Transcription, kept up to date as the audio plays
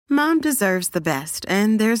Mom deserves the best,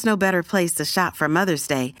 and there's no better place to shop for Mother's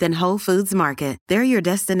Day than Whole Foods Market. They're your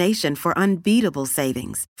destination for unbeatable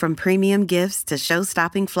savings, from premium gifts to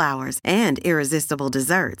show-stopping flowers and irresistible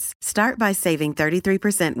desserts. Start by saving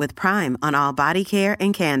 33% with Prime on all body care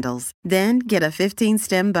and candles. Then get a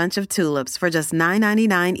 15-stem bunch of tulips for just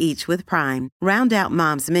 $9.99 each with Prime. Round out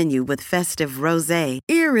Mom's menu with festive rosé,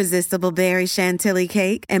 irresistible berry chantilly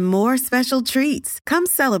cake, and more special treats. Come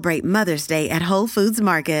celebrate Mother's Day at Whole Foods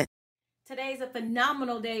Market. Today's a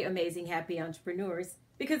phenomenal day, amazing, happy entrepreneurs,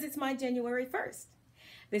 because it's my January 1st.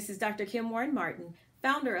 This is Dr. Kim Warren Martin,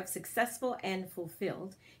 founder of Successful and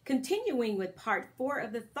Fulfilled, continuing with part 4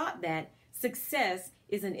 of the thought that success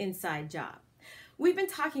is an inside job. We've been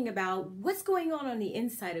talking about what's going on the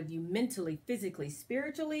inside of you mentally, physically,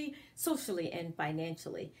 spiritually, socially, and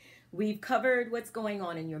financially. We've covered what's going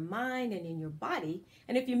on in your mind and in your body.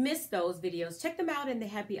 And if you missed those videos, check them out in the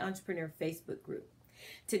Happy Entrepreneur Facebook group.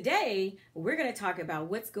 Today, we're going to talk about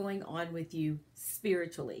what's going on with you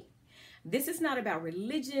spiritually. This is not about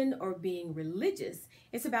religion or being religious.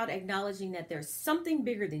 It's about acknowledging that there's something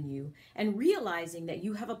bigger than you and realizing that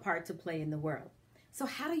you have a part to play in the world. So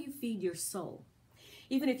how do you feed your soul?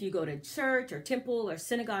 Even if you go to church or temple or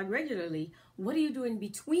synagogue regularly, what are you doing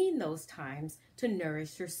between those times to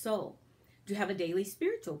nourish your soul? Do you have a daily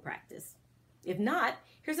spiritual practice? If not,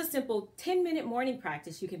 here's a simple 10-minute morning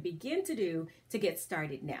practice you can begin to do to get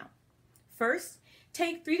started now. First,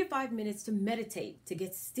 take 3 to 5 minutes to meditate, to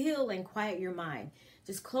get still and quiet your mind.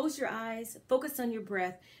 Just close your eyes, focus on your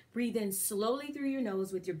breath, breathe in slowly through your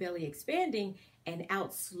nose with your belly expanding, and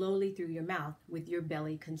out slowly through your mouth with your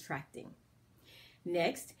belly contracting.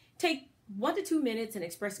 Next, take 1 to 2 minutes and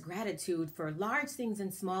express gratitude for large things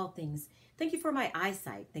and small things. Thank you for my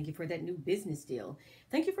eyesight. Thank you for that new business deal.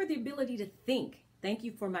 Thank you for the ability to think. Thank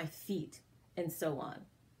you for my feet, and so on.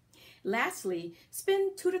 Lastly,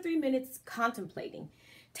 spend 2 to 3 minutes contemplating.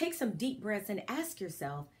 Take some deep breaths and ask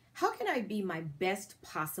yourself, how can I be my best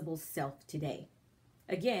possible self today?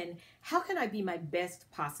 Again, how can I be my best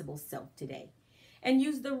possible self today? And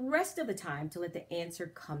use the rest of the time to let the answer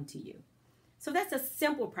come to you. So that's a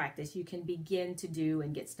simple practice you can begin to do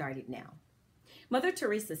and get started now. Mother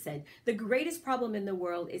Teresa said, the greatest problem in the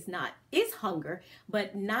world is hunger,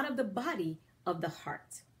 but not of the body, of the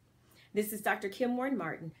heart. This is Dr. Kim Warren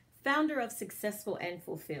Martin, founder of Successful and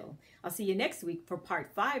Fulfilled. I'll see you next week for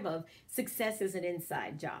part 5 of Success is an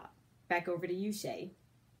Inside Job. Back over to you, Shay.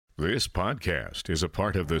 This podcast is a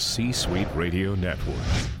part of the C-Suite Radio Network.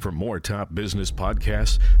 For more top business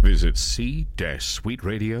podcasts, visit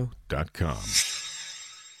c-suiteradio.com.